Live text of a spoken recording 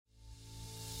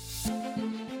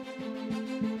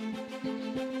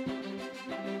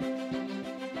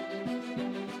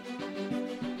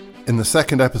In the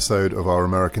second episode of our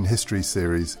American History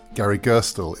series, Gary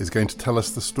Gerstle is going to tell us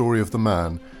the story of the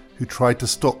man who tried to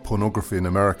stop pornography in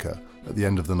America at the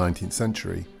end of the 19th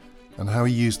century, and how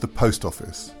he used the post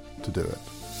office to do it.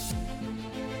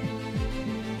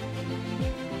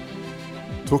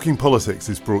 Talking Politics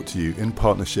is brought to you in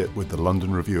partnership with the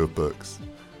London Review of Books.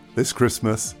 This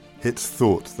Christmas, it's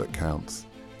thought that counts.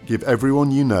 Give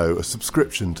everyone you know a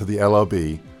subscription to the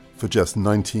LRB for just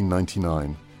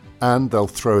 $19.99, and they'll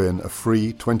throw in a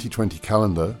free 2020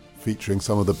 calendar featuring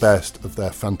some of the best of their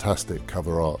fantastic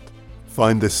cover art.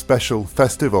 Find this special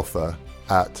festive offer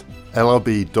at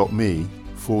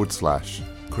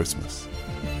lrb.me/Christmas.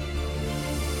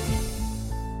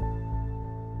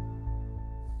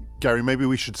 Gary, maybe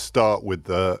we should start with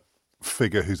the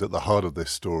figure who's at the heart of this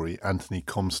story, Anthony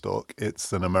Comstock.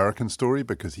 It's an American story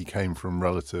because he came from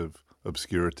relative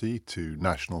obscurity to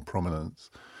national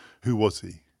prominence. Who was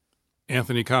he?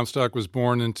 Anthony Comstock was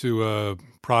born into a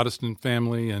Protestant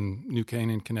family in New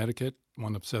Canaan, Connecticut,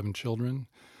 one of 7 children.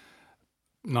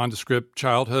 Nondescript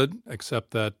childhood,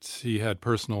 except that he had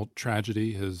personal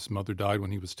tragedy. His mother died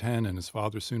when he was 10, and his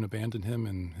father soon abandoned him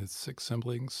and his 6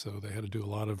 siblings, so they had to do a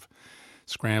lot of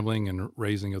scrambling and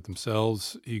raising of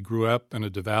themselves. He grew up in a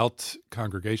devout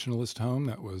Congregationalist home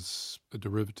that was a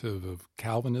derivative of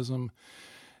Calvinism,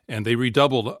 and they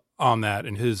redoubled on that,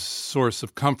 and his source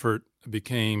of comfort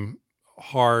became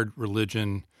hard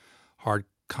religion, hard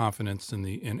confidence in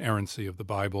the inerrancy of the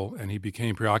Bible, and he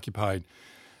became preoccupied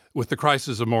with the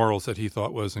crisis of morals that he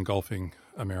thought was engulfing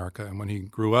America. And when he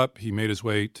grew up, he made his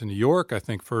way to New York, I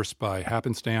think first by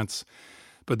happenstance,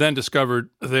 but then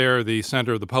discovered there the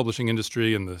center of the publishing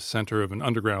industry and the center of an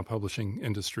underground publishing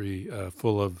industry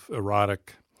full of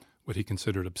erotic, what he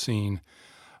considered obscene,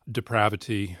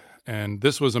 depravity. And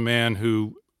this was a man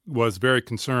who was very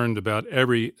concerned about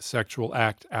every sexual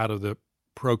act out of the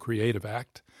procreative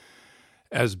act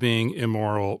as being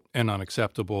immoral and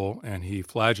unacceptable, and he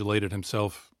flagellated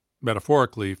himself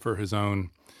metaphorically for his own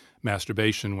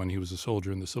masturbation when he was a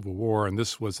soldier in the Civil War. And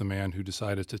this was the man who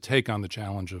decided to take on the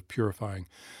challenge of purifying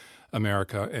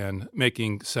America and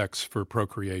making sex for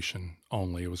procreation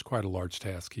only. It was quite a large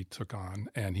task he took on,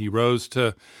 and he rose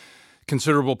to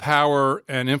considerable power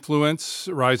and influence,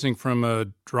 rising from a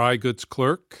dry goods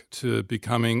clerk to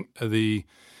becoming the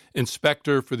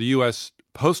inspector for the U.S.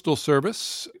 Postal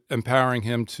Service, empowering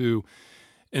him to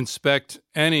inspect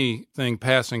anything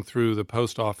passing through the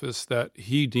post office that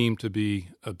he deemed to be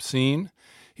obscene.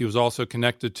 He was also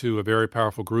connected to a very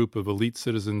powerful group of elite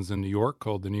citizens in New York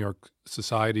called the New York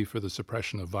Society for the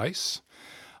Suppression of Vice.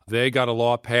 They got a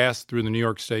law passed through the New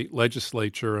York State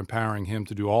legislature empowering him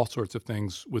to do all sorts of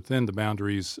things within the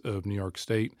boundaries of New York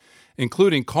State,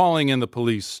 including calling in the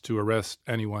police to arrest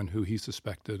anyone who he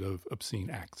suspected of obscene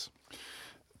acts.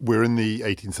 We're in the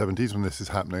 1870s when this is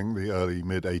happening, the early,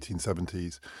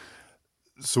 mid-1870s.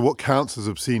 So what counts as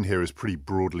obscene here is pretty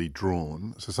broadly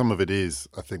drawn. So some of it is,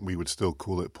 I think we would still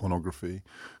call it pornography.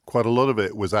 Quite a lot of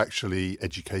it was actually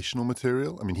educational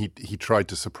material. I mean, he tried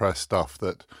to suppress stuff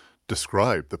that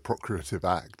described the procreative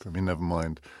act. I mean, never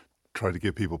mind try to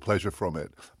give people pleasure from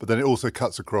it. But then it also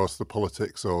cuts across the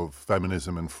politics of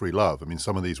feminism and free love. I mean,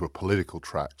 some of these were political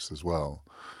tracts as well.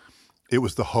 It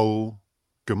was the whole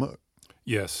gamut.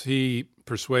 Yes, he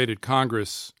persuaded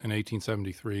Congress in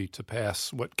 1873 to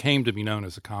pass what came to be known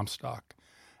as the Comstock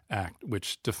Act,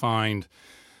 which defined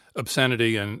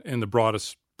obscenity in the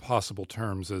broadest possible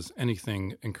terms as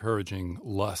anything encouraging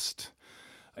lust.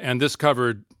 And this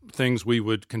covered things we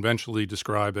would conventionally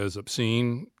describe as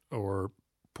obscene or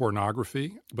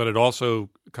pornography, but it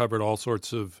also covered all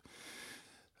sorts of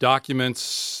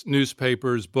documents,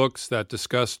 newspapers, books that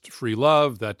discussed free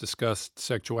love, that discussed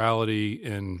sexuality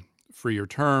in freer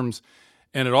terms,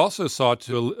 and it also sought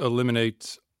to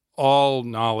eliminate all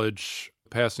knowledge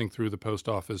passing through the post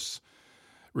office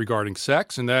regarding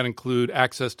sex, and that include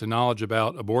access to knowledge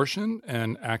about abortion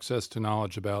and access to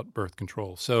knowledge about birth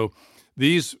control. So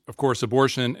these, of course,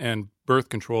 abortion and birth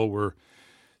control were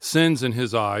sins in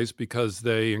his eyes because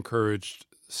they encouraged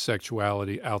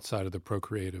sexuality outside of the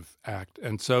procreative act.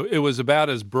 And so it was about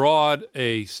as broad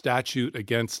a statute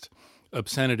against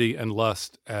obscenity and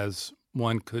lust as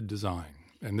one could design.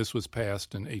 And this was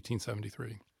passed in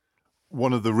 1873.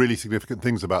 One of the really significant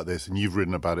things about this, and you've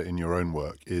written about it in your own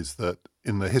work, is that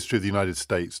in the history of the United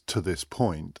States to this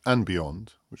point and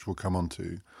beyond, which we'll come on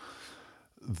to,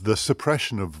 the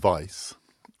suppression of vice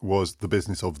was the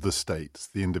business of the states,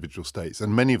 the individual states,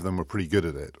 and many of them were pretty good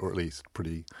at it, or at least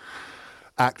pretty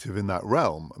active in that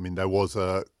realm. I mean, there was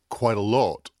quite a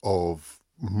lot of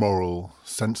moral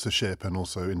censorship and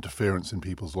also interference in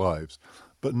people's lives,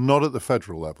 but not at the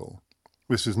federal level,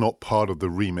 This is not part of the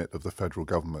remit of the federal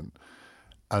government.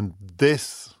 And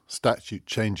this statute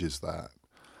changes that.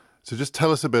 So just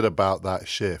tell us a bit about that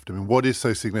shift. I mean, what is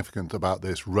so significant about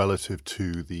this relative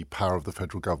to the power of the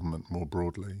federal government more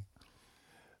broadly?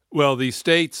 Well, the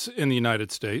states in the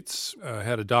United States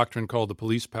had a doctrine called the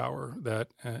police power that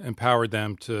empowered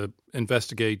them to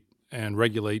investigate and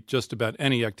regulate just about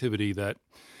any activity that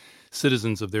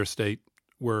citizens of their state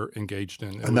were engaged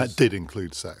in. That did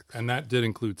include sex. And that did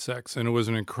include sex. And it was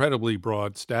an incredibly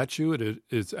broad statute. It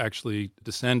is actually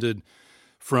descended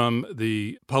from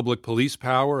the public police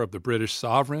power of the British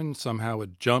sovereign. Somehow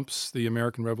it jumps the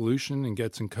American Revolution and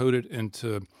gets encoded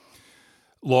into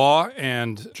law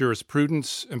and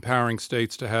jurisprudence, empowering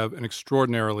states to have an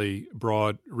extraordinarily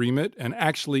broad remit and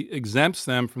actually exempts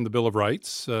them from the Bill of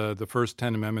Rights, the first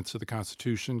 10 amendments of the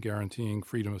Constitution guaranteeing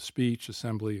freedom of speech,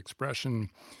 assembly, expression,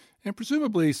 and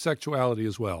presumably sexuality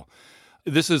as well.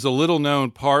 This is a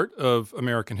little-known part of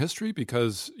American history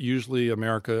because usually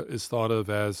America is thought of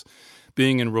as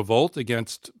being in revolt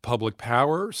against public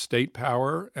power, state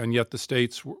power, and yet the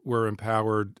states were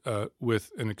empowered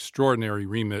with an extraordinary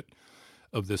remit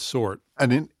of this sort.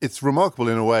 And it's remarkable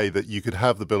in a way that you could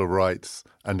have the Bill of Rights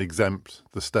and exempt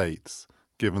the states,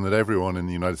 given that everyone in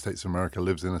the United States of America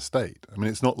lives in a state. I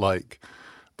mean, it's not like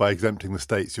by exempting the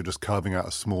states, you're just carving out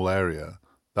a small area.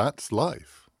 That's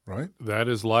life, right? That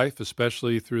is life,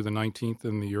 especially through the 19th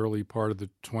and the early part of the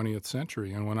 20th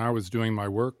century. And when I was doing my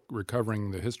work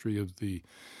recovering the history of the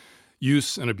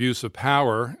use and abuse of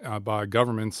power by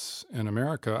governments in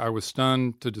America, I was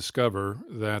stunned to discover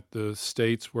that the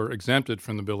states were exempted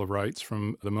from the Bill of Rights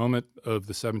from the moment of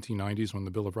the 1790s when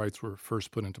the Bill of Rights were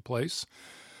first put into place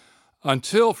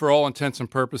until, for all intents and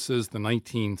purposes, the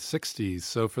 1960s.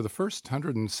 So for the first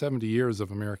 170 years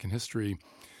of American history,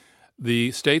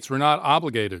 the states were not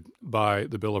obligated by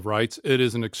the Bill of Rights. It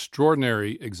is an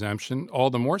extraordinary exemption, all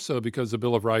the more so because the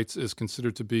Bill of Rights is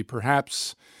considered to be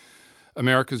perhaps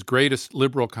America's greatest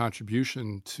liberal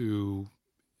contribution to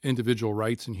individual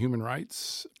rights and human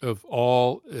rights of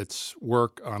all its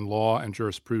work on law and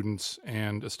jurisprudence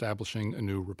and establishing a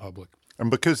new republic.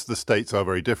 And because the states are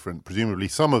very different, presumably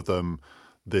some of them,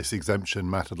 this exemption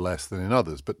mattered less than in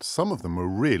others, but some of them were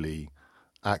really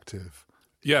active.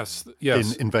 Yes.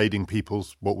 In invading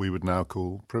people's, what we would now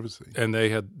call, privacy. And they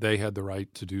had the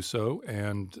right to do so,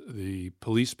 and the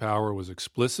police power was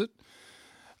explicit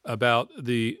about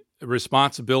the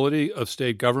responsibility of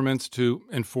state governments to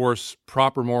enforce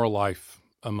proper moral life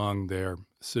among their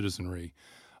citizenry.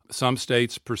 Some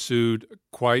states pursued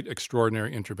quite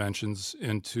extraordinary interventions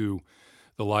into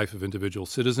the life of individual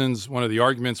citizens. One of the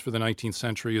arguments for the 19th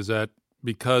century is that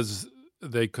because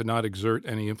they could not exert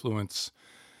any influence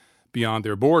beyond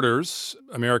their borders,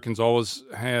 Americans always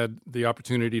had the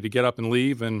opportunity to get up and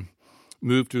leave and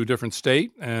move to a different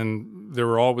state, and there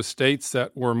were always states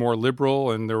that were more liberal,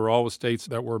 and there were always states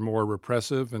that were more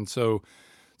repressive. And so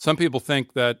some people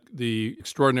think that the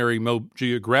extraordinary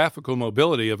geographical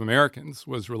mobility of Americans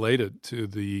was related to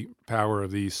the power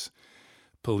of these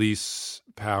police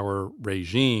power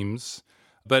regimes.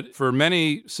 But for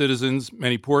many citizens,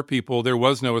 many poor people, there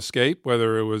was no escape,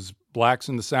 whether it was blacks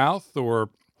in the South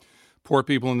or poor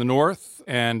people in the North,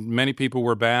 and many people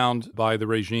were bound by the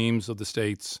regimes of the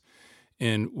states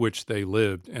in which they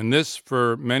lived. And this,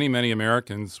 for many, many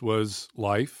Americans, was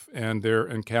life, and their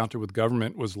encounter with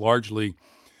government was largely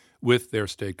with their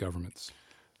state governments.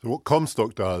 So what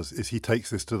Comstock does is he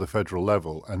takes this to the federal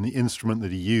level, and the instrument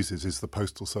that he uses is the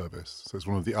Postal Service. So it's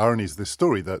one of the ironies of this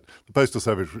story that the Postal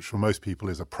Service, which for most people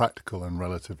is a practical and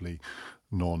relatively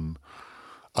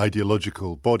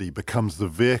non-ideological body, becomes the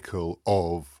vehicle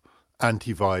of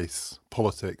anti-vice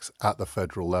politics at the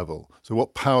federal level. So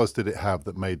what powers did it have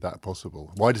that made that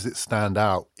possible? Why does it stand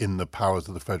out in the powers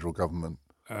of the federal government?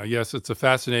 Yes, it's a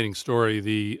fascinating story.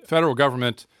 The federal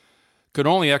government could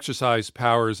only exercise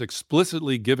powers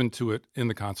explicitly given to it in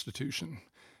the Constitution.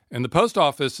 And the post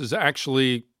office is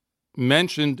actually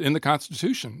mentioned in the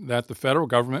Constitution that the federal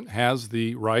government has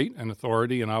the right and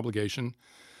authority and obligation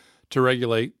to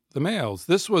regulate the mails.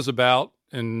 This was about,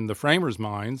 in the framers'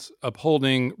 minds,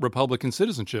 upholding Republican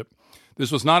citizenship.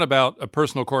 This was not about a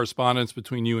personal correspondence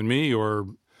between you and me or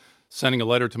sending a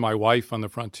letter to my wife on the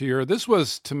frontier. This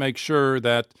was to make sure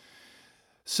that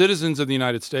citizens of the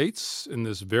United States in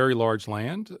this very large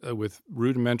land with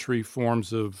rudimentary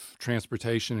forms of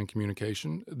transportation and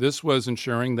communication, this was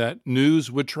ensuring that news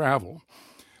would travel,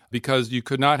 because you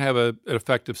could not have an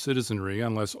effective citizenry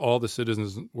unless all the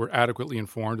citizens were adequately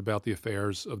informed about the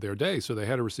affairs of their day. So they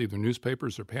had to receive their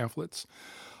newspapers or pamphlets,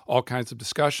 all kinds of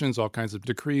discussions, all kinds of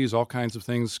decrees, all kinds of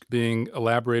things being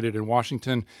elaborated in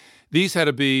Washington. These had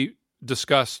to be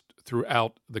discussed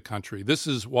throughout the country. This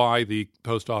is why the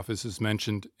post office is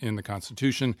mentioned in the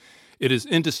Constitution. It is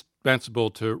indispensable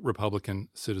to Republican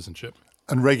citizenship.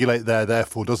 And regulate there,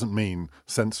 therefore, doesn't mean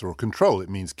censor or control. It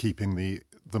means keeping the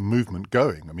movement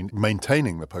going. I mean,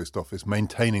 maintaining the post office,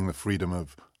 maintaining the freedom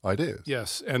of ideas.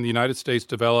 Yes, and the United States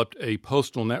developed a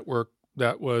postal network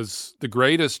that was the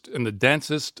greatest and the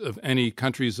densest of any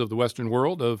countries of the Western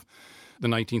world of the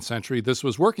 19th century. This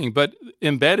was working, but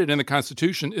embedded in the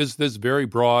Constitution is this very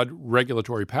broad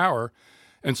regulatory power.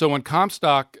 And so when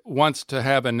Comstock wants to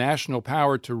have a national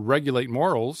power to regulate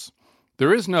morals,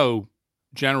 there is no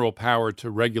general power to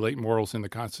regulate morals in the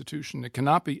Constitution. It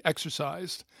cannot be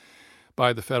exercised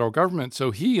by the federal government.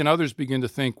 So he and others begin to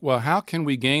think, well, how can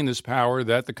we gain this power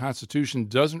that the Constitution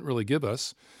doesn't really give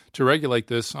us to regulate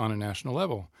this on a national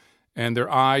level? And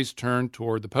their eyes turn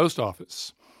toward the post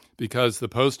office, because the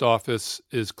post office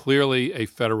is clearly a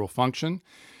federal function.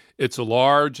 It's a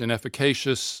large and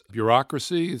efficacious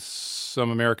bureaucracy.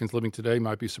 Some Americans living today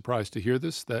might be surprised to hear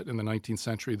this, that in the 19th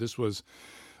century, this was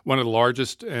one of the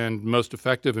largest and most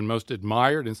effective and most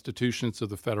admired institutions of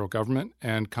the federal government.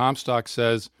 And Comstock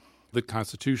says the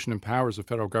Constitution empowers the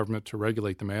federal government to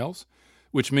regulate the mails,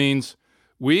 which means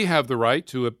we have the right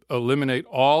to eliminate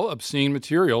all obscene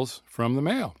materials from the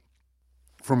mail.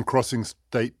 From crossing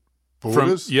state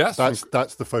borders? Yes.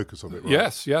 That's the focus of it,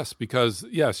 right? Yes, because,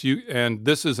 and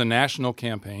this is a national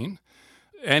campaign.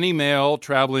 Any mail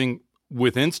traveling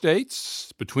within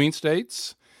states, between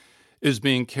states, is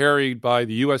being carried by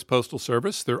the U.S. Postal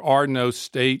Service. There are no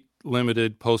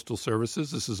state-limited postal services.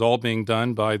 This is all being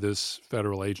done by this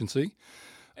federal agency.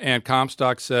 And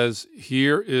Comstock says,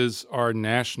 here is our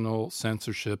national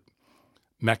censorship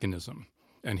mechanism.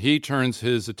 And he turns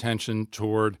his attention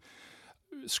toward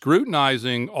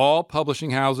scrutinizing all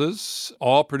publishing houses,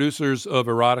 all producers of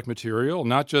erotic material,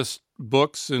 not just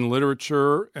books and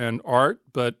literature and art,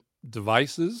 but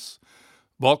devices.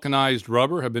 Vulcanized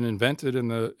rubber had been invented in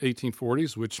the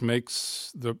 1840s, which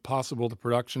makes possible the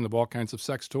production of all kinds of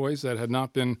sex toys that had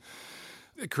not been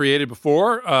created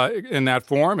before in that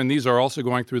form. And these are also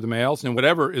going through the mails. And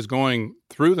whatever is going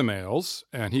through the mails,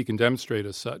 and he can demonstrate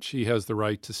as such, he has the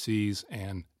right to seize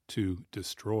and to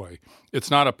destroy. It's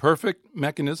not a perfect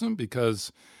mechanism,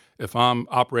 because if I'm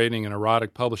operating an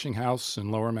erotic publishing house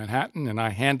in Lower Manhattan and I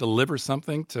hand deliver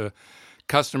something to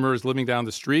customers living down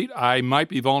the street, I might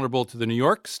be vulnerable to the New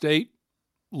York state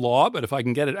law, but if I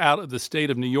can get it out of the state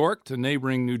of New York to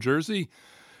neighboring New Jersey,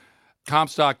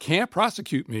 Comstock can't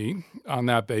prosecute me on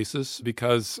that basis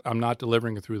because I'm not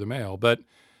delivering it through the mail. But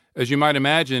as you might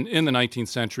imagine, in the 19th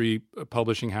century,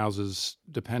 publishing houses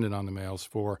depended on the mails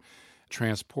for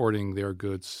transporting their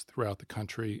goods throughout the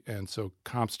country. And so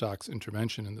Comstock's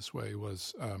intervention in this way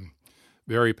was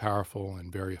very powerful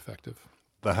and very effective.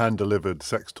 The hand-delivered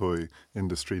sex toy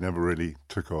industry never really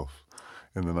took off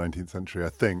in the 19th century. I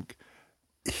think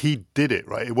he did it,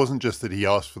 right? It wasn't just that he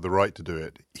asked for the right to do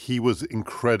it. He was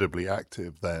incredibly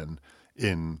active then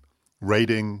in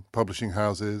raiding publishing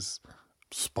houses,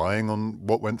 spying on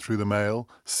what went through the mail,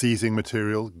 seizing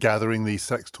material, gathering these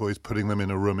sex toys, putting them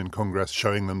in a room in Congress,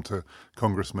 showing them to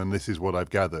congressmen, this is what I've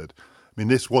gathered. I mean,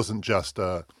 this wasn't just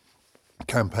a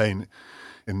campaign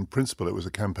in principle, it was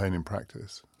a campaign in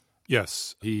practice.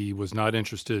 Yes, he was not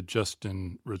interested just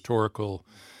in rhetorical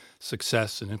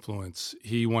success and influence.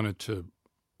 He wanted to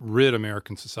rid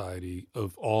American society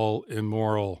of all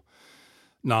immoral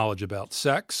knowledge about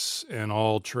sex and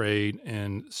all trade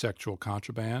in sexual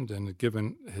contraband. And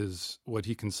given what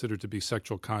he considered to be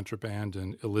sexual contraband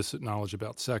and illicit knowledge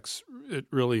about sex, it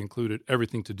really included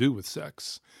everything to do with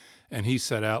sex. And he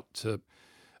set out to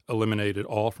eliminate it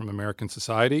all from American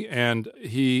society. And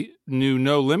he knew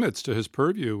no limits to his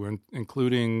purview,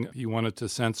 including he wanted to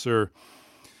censor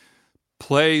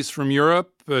plays from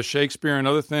Europe, Shakespeare and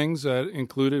other things that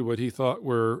included what he thought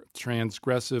were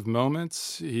transgressive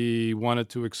moments. He wanted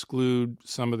to exclude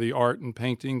some of the art and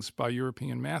paintings by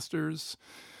European masters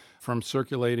from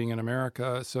circulating in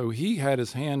America. So he had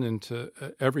his hand into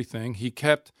everything. He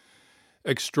kept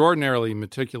extraordinarily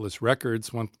meticulous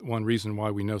records. One reason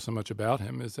why we know so much about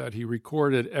him is that he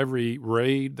recorded every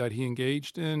raid that he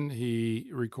engaged in. He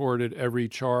recorded every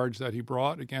charge that he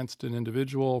brought against an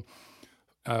individual,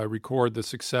 record the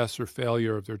success or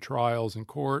failure of their trials in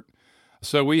court.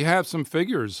 So we have some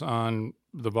figures on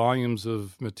the volumes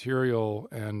of material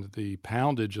and the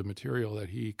poundage of material that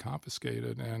he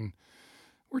confiscated. And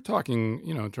we're talking,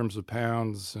 in terms of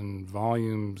pounds and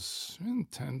volumes,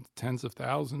 tens of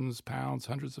thousands, pounds,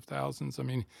 hundreds of thousands. I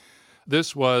mean,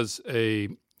 this was a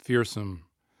fearsome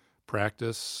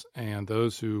practice, and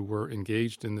those who were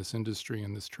engaged in this industry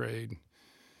and this trade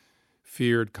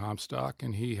feared Comstock,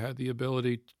 and he had the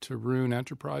ability to ruin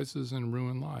enterprises and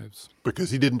ruin lives.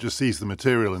 Because he didn't just seize the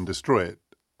material and destroy it.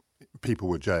 People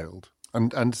were jailed.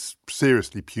 And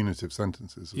seriously punitive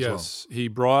sentences as well. Yes, he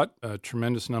brought a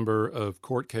tremendous number of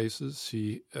court cases.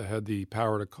 He had the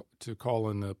power to call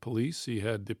in the police. He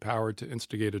had the power to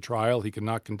instigate a trial. He could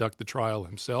not conduct the trial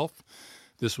himself.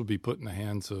 This would be put in the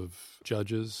hands of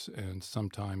judges and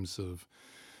sometimes of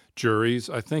juries.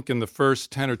 I think in the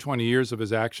first 10 or 20 years of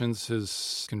his actions,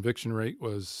 his conviction rate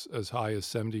was as high as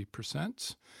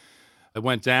 70%. It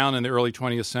went down in the early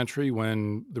 20th century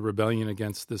when the rebellion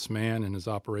against this man and his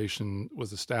operation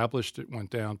was established. It went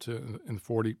down to in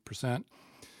 40%.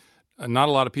 Not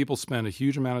a lot of people spend a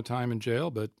huge amount of time in jail,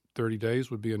 but 30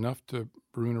 days would be enough to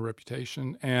ruin a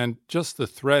reputation. And just the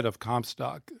threat of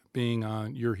Comstock being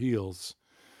on your heels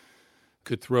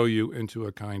could throw you into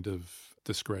a kind of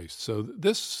disgrace. So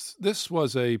this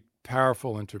was a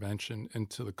powerful intervention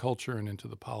into the culture and into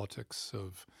the politics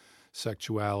of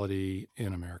sexuality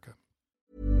in America.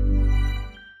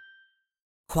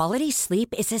 Quality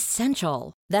sleep is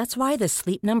essential. That's why the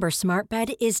Sleep Number Smart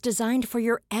Bed is designed for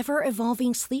your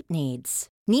ever-evolving sleep needs.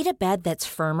 Need a bed that's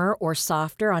firmer or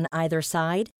softer on either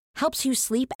side? Helps you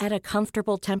sleep at a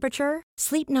comfortable temperature?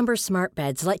 Sleep Number Smart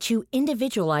Beds let you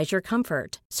individualize your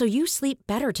comfort, so you sleep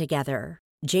better together.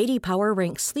 J.D. Power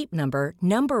ranks Sleep Number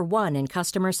number 1 in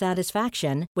customer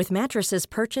satisfaction with mattresses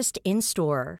purchased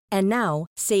in-store. And now,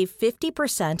 save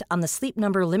 50% on the Sleep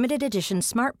Number Limited Edition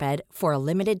Smart Bed for a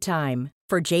limited time.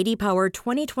 For J.D. Power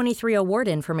 2023 award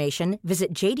information,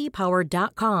 visit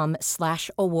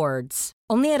jdpower.com/awards.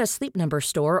 Only at a Sleep Number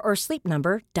store or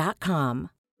sleepnumber.com.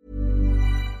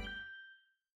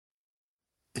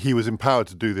 He was empowered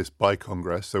to do this by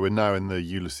Congress, so we're now in the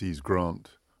Ulysses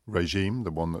Grant regime,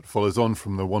 the one that follows on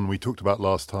from the one we talked about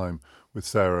last time with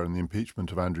Sarah and the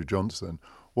impeachment of Andrew Johnson.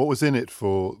 What was in it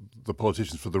for the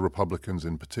politicians, for the Republicans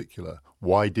in particular?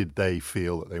 Why did they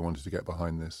feel that they wanted to get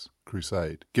behind this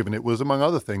crusade, given it was, among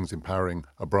other things, empowering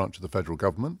a branch of the federal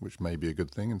government, which may be a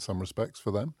good thing in some respects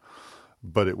for them,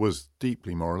 but it was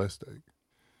deeply moralistic?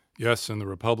 Yes, and the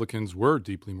Republicans were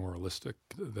deeply moralistic.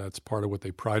 That's part of what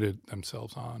they prided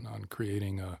themselves on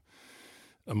creating a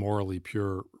morally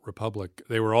pure republic.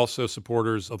 They were also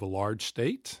supporters of a large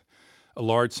state, a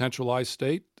large centralized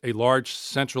state. A large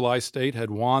centralized state had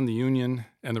won the Union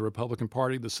and the Republican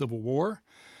Party the Civil War,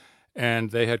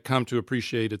 and they had come to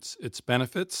appreciate its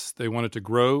benefits. They wanted to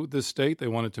grow this state. They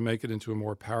wanted to make it into a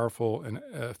more powerful and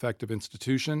effective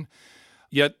institution.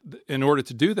 Yet, in order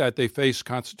to do that, they faced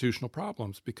constitutional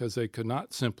problems because they could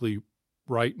not simply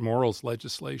write morals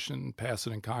legislation, pass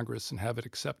it in Congress, and have it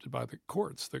accepted by the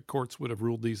courts. The courts would have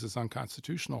ruled these as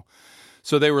unconstitutional.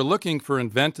 So they were looking for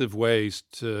inventive ways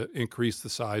to increase the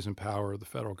size and power of the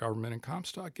federal government, and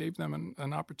Comstock gave them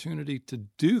an opportunity to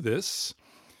do this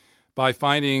by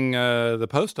finding the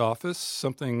post office,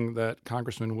 something that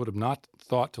congressmen would have not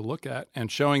thought to look at,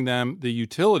 and showing them the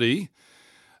utility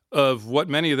of what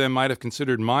many of them might have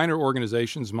considered minor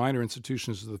organizations, minor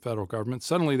institutions of the federal government.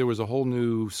 Suddenly there was a whole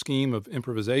new scheme of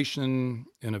improvisation,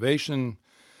 innovation,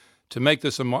 to make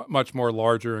this a much more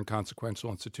larger and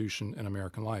consequential institution in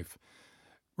American life.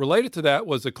 Related to that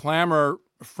was a clamor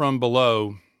from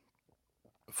below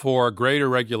for greater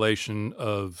regulation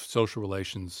of social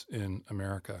relations in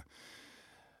America.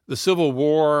 The Civil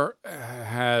War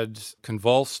had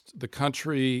convulsed the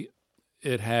country.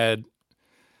 It had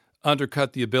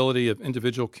undercut the ability of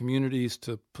individual communities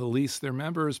to police their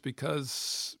members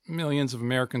because millions of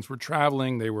Americans were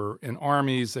traveling. They were in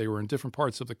armies. They were in different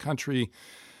parts of the country.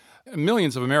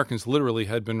 Millions of Americans literally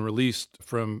had been released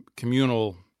from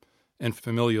communal and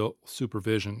familial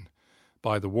supervision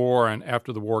by the war. And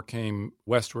after the war came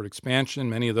westward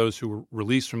expansion. Many of those who were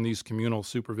released from these communal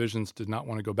supervisions did not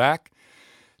want to go back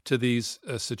to these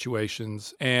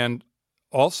situations. And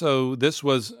also, this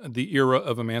was the era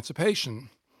of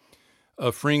emancipation,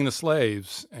 of freeing the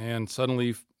slaves, and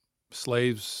suddenly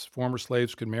former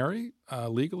slaves could marry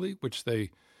legally, which they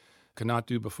could not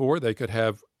do before. They could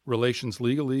have relations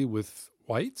legally with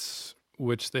whites,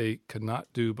 which they could not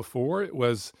do before. It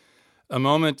was a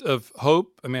moment of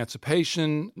hope,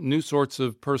 emancipation, new sorts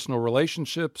of personal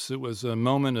relationships. It was a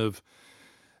moment of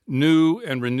new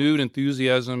and renewed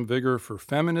enthusiasm, vigor for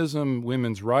feminism,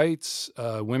 women's rights,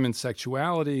 women's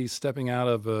sexuality, stepping out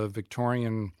of a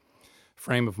Victorian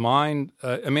frame of mind.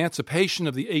 Emancipation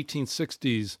of the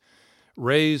 1860s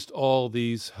raised all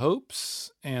these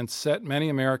hopes and set many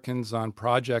Americans on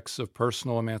projects of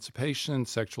personal emancipation,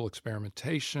 sexual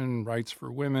experimentation, rights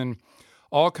for women,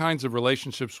 all kinds of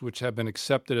relationships which have been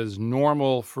accepted as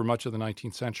normal for much of the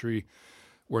 19th century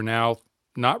were now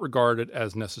not regarded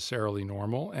as necessarily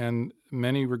normal, and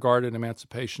many regarded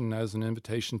emancipation as an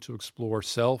invitation to explore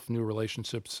self, new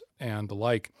relationships, and the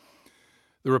like.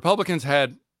 The Republicans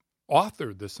had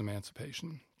authored this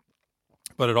emancipation,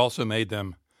 but it also made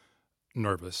them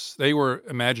nervous. They were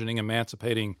imagining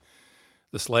emancipating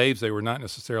the slaves. They were not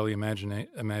necessarily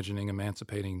imagining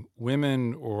emancipating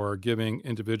women or giving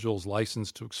individuals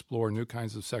license to explore new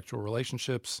kinds of sexual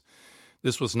relationships.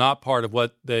 This was not part of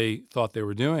what they thought they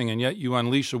were doing, and yet you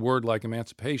unleash a word like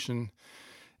emancipation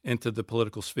into the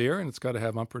political sphere, and it's got to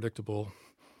have unpredictable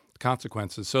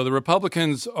consequences. So the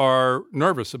Republicans are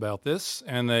nervous about this,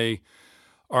 and they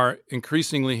are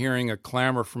increasingly hearing a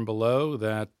clamor from below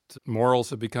that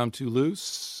morals have become too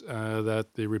loose,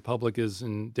 that the republic is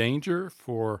in danger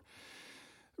for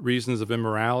reasons of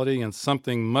immorality, and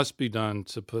something must be done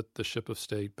to put the ship of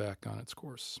state back on its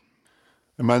course.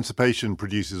 Emancipation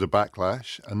produces a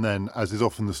backlash, and then, as is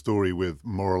often the story with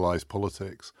moralized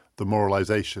politics, the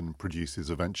moralization produces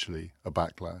eventually a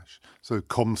backlash. So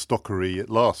Comstockery, it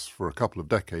lasts for a couple of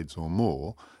decades or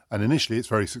more, and initially it's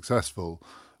very successful,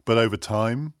 but over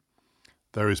time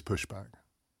there is pushback.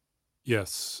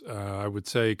 Yes, I would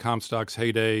say Comstock's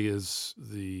heyday is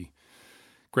the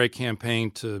great campaign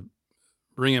to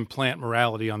reimplant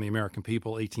morality on the American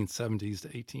people, 1870s to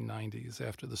 1890s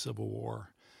after the Civil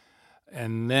War.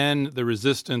 And then the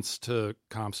resistance to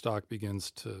Comstock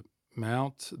begins to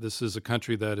mount. This is a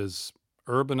country that is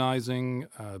urbanizing,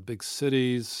 big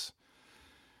cities,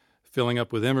 filling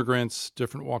up with immigrants,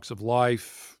 different walks of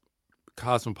life.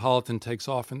 Cosmopolitan takes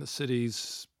off in the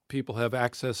cities. People have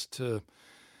access to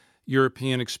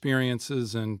European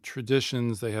experiences and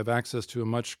traditions. They have access to a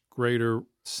much greater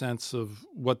sense of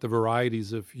what the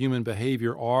varieties of human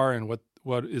behavior are and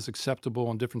what is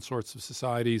acceptable in different sorts of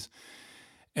societies.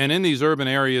 And in these urban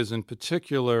areas in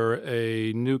particular,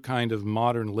 a new kind of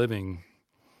modern living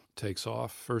takes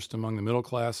off, first among the middle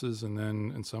classes and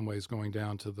then in some ways going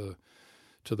down to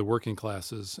the working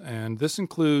classes. And this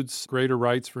includes greater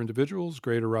rights for individuals,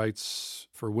 greater rights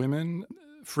for women,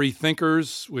 free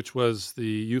thinkers, which was the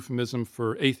euphemism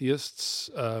for atheists,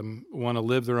 want to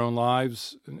live their own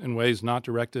lives in ways not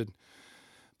directed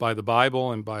by the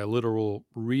Bible and by a literal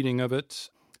reading of it.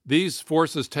 These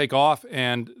forces take off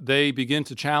and they begin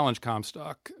to challenge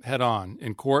Comstock head on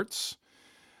in courts,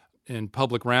 in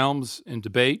public realms, in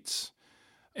debates.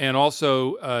 And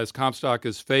also, as Comstock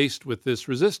is faced with this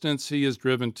resistance, he is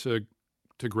driven to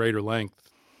greater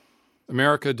length.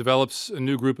 America develops a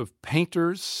new group of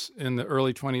painters in the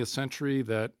early 20th century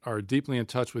that are deeply in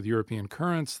touch with European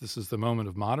currents. This is the moment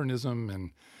of modernism,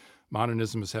 and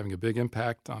modernism is having a big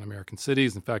impact on American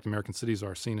cities. In fact, American cities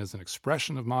are seen as an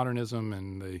expression of modernism,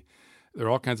 and there are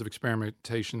all kinds of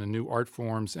experimentation and new art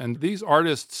forms. And these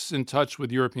artists in touch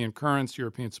with European currents,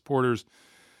 European supporters,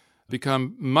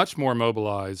 become much more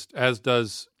mobilized, as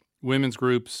does women's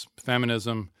groups,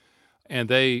 feminism, and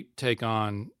they take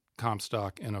on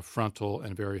Comstock in a frontal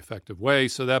and very effective way,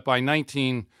 so that by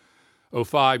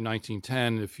 1905,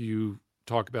 1910, if you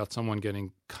talk about someone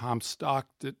getting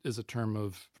Comstocked, it is a term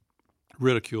of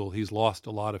ridicule. He's lost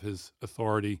a lot of his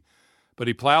authority. But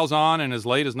he plows on, and as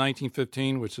late as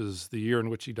 1915, which is the year in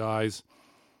which he dies,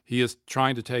 he is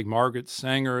trying to take Margaret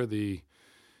Sanger, the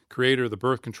creator of the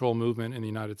birth control movement in the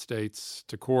United States,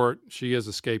 to court. She has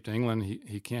escaped England.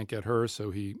 He can't get her,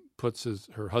 so he puts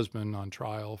her husband on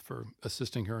trial for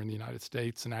assisting her in the United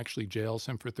States and actually jails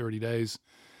him for 30 days.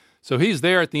 So he's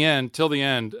there at the end, till the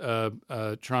end,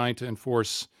 trying to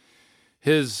enforce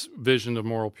his vision of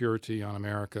moral purity on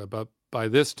America. But by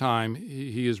this time,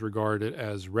 he is regarded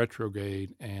as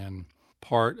retrograde and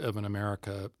part of an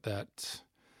America that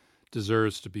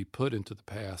deserves to be put into the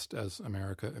past as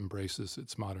America embraces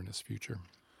its modernist future.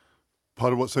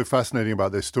 Part of what's so fascinating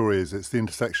about this story is it's the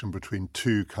intersection between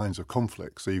two kinds of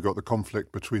conflict. So you've got the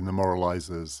conflict between the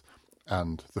moralizers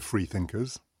and the free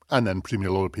thinkers, and then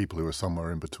presumably a lot of people who are somewhere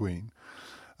in between.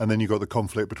 And then you've got the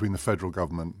conflict between the federal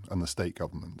government and the state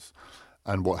governments.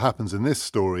 And what happens in this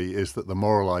story is that the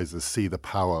moralizers see the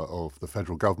power of the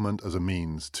federal government as a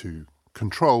means to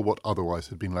control what otherwise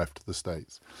had been left to the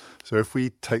states. So if we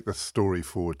take the story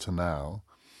forward to now,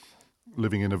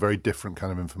 living in a very different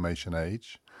kind of information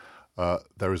age,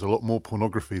 there is a lot more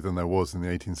pornography than there was in the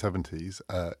 1870s,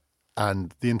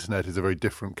 and the internet is a very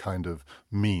different kind of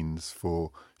means for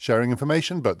sharing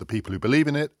information, but the people who believe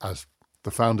in it, as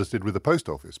the founders did with the post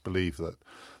office, believe that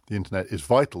the internet is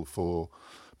vital for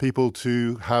people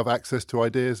to have access to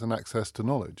ideas and access to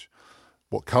knowledge.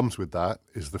 What comes with that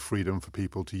is the freedom for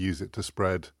people to use it to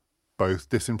spread both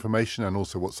disinformation and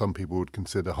also what some people would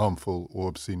consider harmful or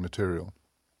obscene material.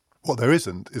 What there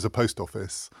isn't is a post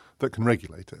office that can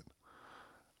regulate it,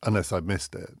 unless I've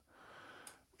missed it.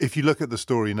 If you look at the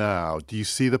story now, do you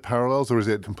see the parallels, or is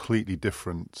it a completely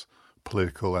different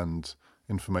political and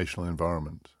informational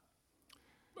environment?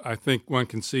 I think one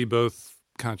can see both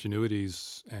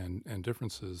continuities and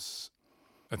differences.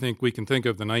 I think we can think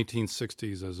of the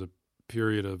 1960s as a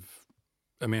period of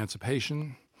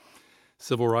emancipation,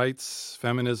 civil rights,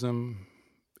 feminism,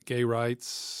 gay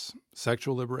rights,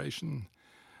 sexual liberation,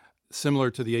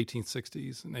 similar to the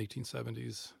 1860s and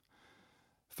 1870s,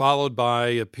 followed by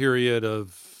a period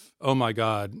of, oh my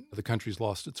God, the country's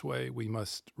lost its way. We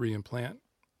must reimplant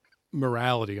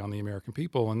morality on the American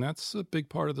people. And that's a big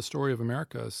part of the story of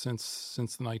America since the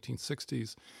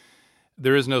 1960s.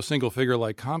 There is no single figure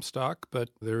like Comstock, but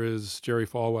there is Jerry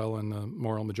Falwell and the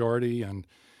Moral Majority and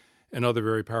other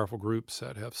very powerful groups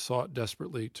that have sought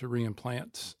desperately to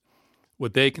reimplant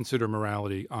what they consider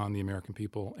morality on the American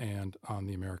people and on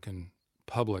the American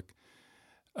public.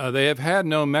 They have had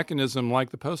no mechanism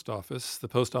like the post office. The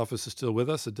post office is still with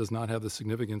us. It does not have the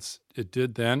significance it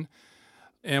did then.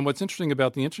 And what's interesting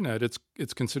about the internet,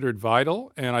 it's considered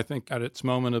vital. And I think at its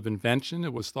moment of invention,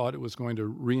 it was thought it was going to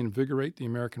reinvigorate the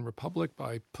American Republic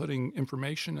by putting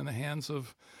information in the hands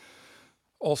of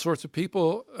all sorts of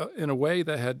people in a way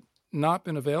that had not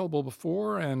been available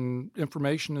before. And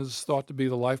information is thought to be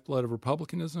the lifeblood of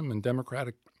republicanism and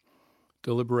democratic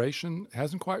deliberation. It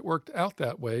hasn't quite worked out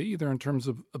that way, either in terms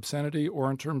of obscenity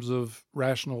or in terms of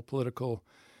rational political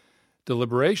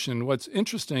deliberation. What's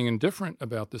interesting and different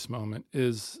about this moment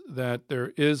is that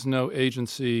there is no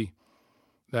agency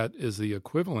that is the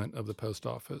equivalent of the post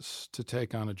office to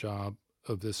take on a job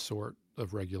of this sort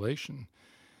of regulation.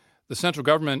 The central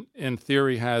government, in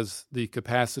theory, has the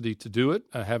capacity to do it,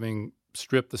 having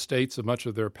stripped the states of much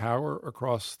of their power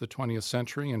across the 20th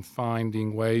century and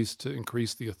finding ways to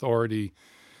increase the authority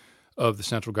of the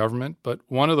central government. But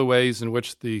one of the ways in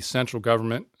which the central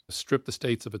government stripped the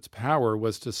states of its power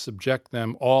was to subject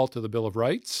them all to the Bill of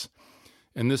Rights.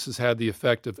 And this has had the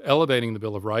effect of elevating the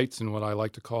Bill of Rights in what I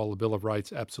like to call the Bill of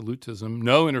Rights absolutism.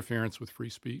 No interference with free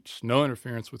speech, no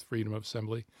interference with freedom of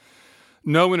assembly,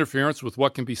 no interference with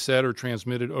what can be said or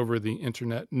transmitted over the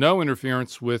internet, no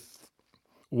interference with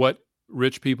what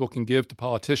rich people can give to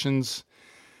politicians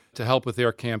to help with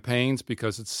their campaigns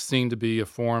because it's seen to be a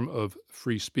form of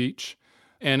free speech.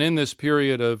 And in this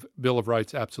period of Bill of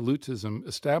Rights absolutism,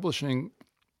 establishing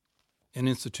an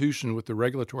institution with the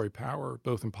regulatory power,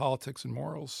 both in politics and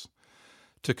morals,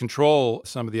 to control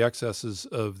some of the excesses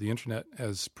of the internet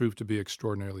has proved to be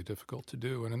extraordinarily difficult to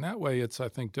do. And in that way, it's, I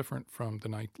think, different from the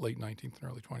late 19th and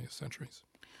early 20th centuries.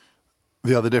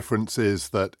 The other difference is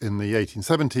that in the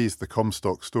 1870s, the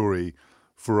Comstock story,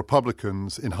 for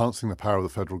Republicans, enhancing the power of the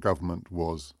federal government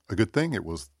was a good thing. It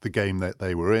was the game that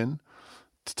they were in,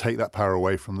 to take that power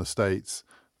away from the states.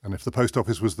 And if the post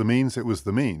office was the means, it was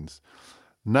the means.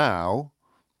 Now,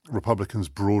 Republicans,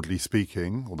 broadly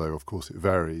speaking, although of course it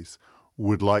varies,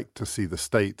 would like to see the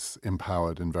states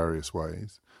empowered in various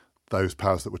ways, those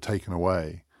powers that were taken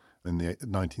away in the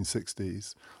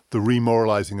 1960s, the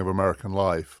remoralizing of American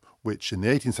life, which in the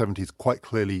 1870s quite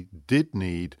clearly did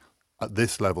need at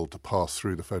this level to pass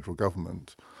through the federal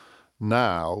government.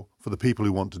 Now, for the people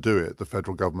who want to do it, the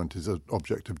federal government is an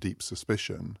object of deep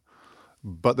suspicion.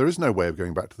 But there is no way of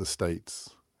going back to the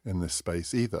states in this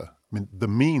space either. I mean, the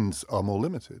means are more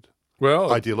limited, well,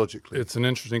 ideologically. It's an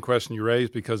interesting question you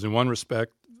raise because in one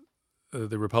respect,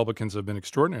 the Republicans have been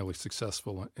extraordinarily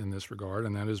successful in this regard,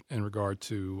 and that is in regard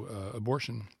to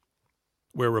abortion,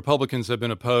 where Republicans have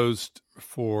been opposed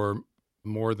for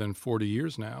more than 40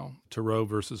 years now to Roe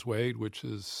versus Wade, which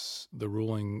is the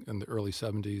ruling in the early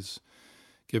 70s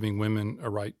giving women a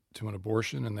right to an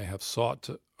abortion, and they have sought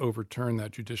to overturn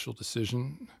that judicial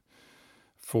decision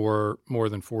for more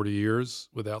than 40 years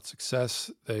without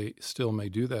success. They still may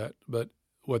do that, but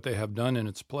what they have done in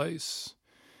its place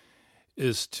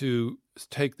is to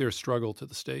take their struggle to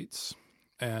the states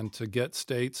and to get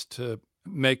states to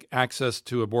make access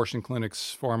to abortion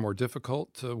clinics far more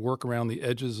difficult, to work around the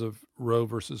edges of Roe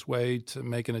versus Wade, to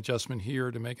make an adjustment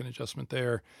here, to make an adjustment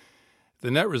there.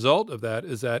 The net result of that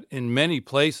is that in many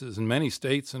places, in many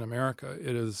states in America,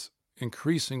 it is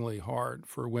increasingly hard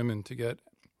for women to get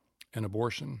an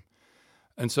abortion.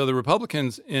 And so the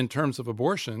Republicans, in terms of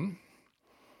abortion,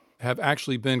 have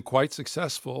actually been quite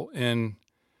successful in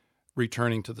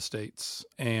returning to the states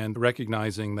and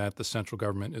recognizing that the central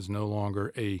government is no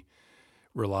longer a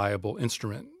reliable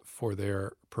instrument for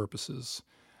their purposes.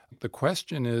 The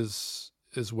question is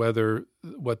whether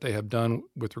what they have done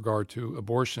with regard to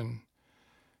abortion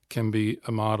can be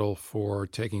a model for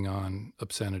taking on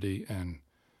obscenity and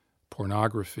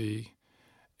pornography.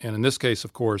 And in this case,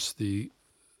 of course, the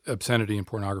obscenity and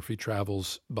pornography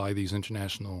travels by these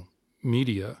international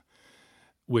media,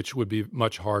 which would be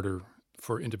much harder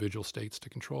for individual states to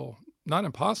control. Not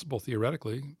impossible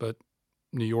theoretically, but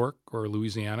New York or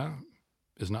Louisiana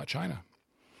is not China.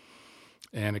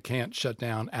 And it can't shut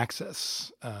down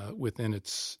access within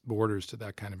its borders to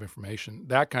that kind of information.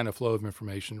 That kind of flow of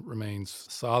information remains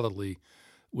solidly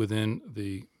within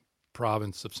the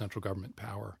province of central government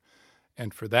power.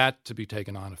 And for that to be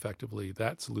taken on effectively,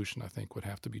 that solution, I think, would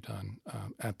have to be done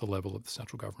at the level of the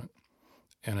central government.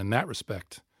 And in that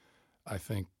respect, I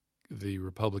think the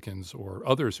Republicans or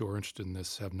others who are interested in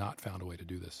this have not found a way to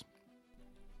do this.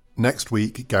 Next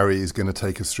week, Gary is going to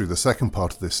take us through the second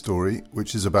part of this story,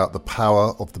 which is about the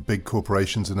power of the big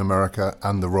corporations in America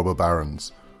and the robber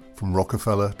barons, from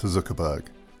Rockefeller to Zuckerberg.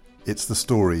 It's the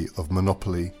story of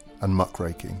monopoly and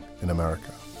muckraking in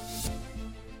America.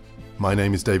 My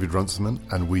name is David Runciman,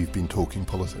 and we've been talking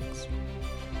politics.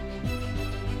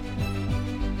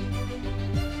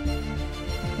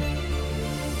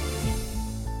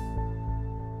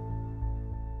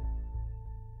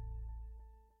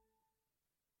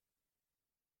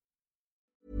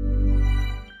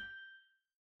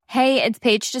 Hey, it's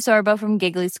Paige DeSorbo from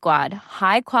Giggly Squad.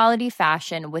 High quality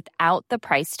fashion without the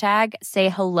price tag. Say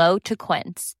hello to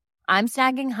Quince. I'm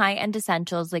snagging high-end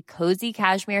essentials like cozy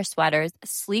cashmere sweaters,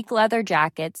 sleek leather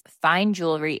jackets, fine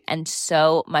jewelry, and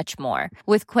so much more.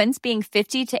 With Quince being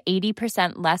 50 to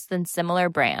 80% less than similar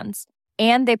brands.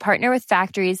 And they partner with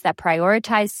factories that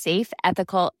prioritize safe,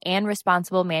 ethical, and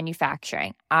responsible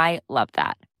manufacturing. I love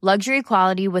that. Luxury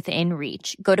quality within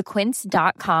reach. Go to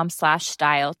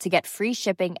quince.com/style to get free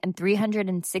shipping and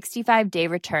 365-day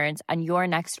returns on your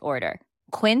next order.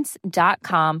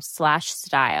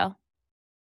 Quince.com/style.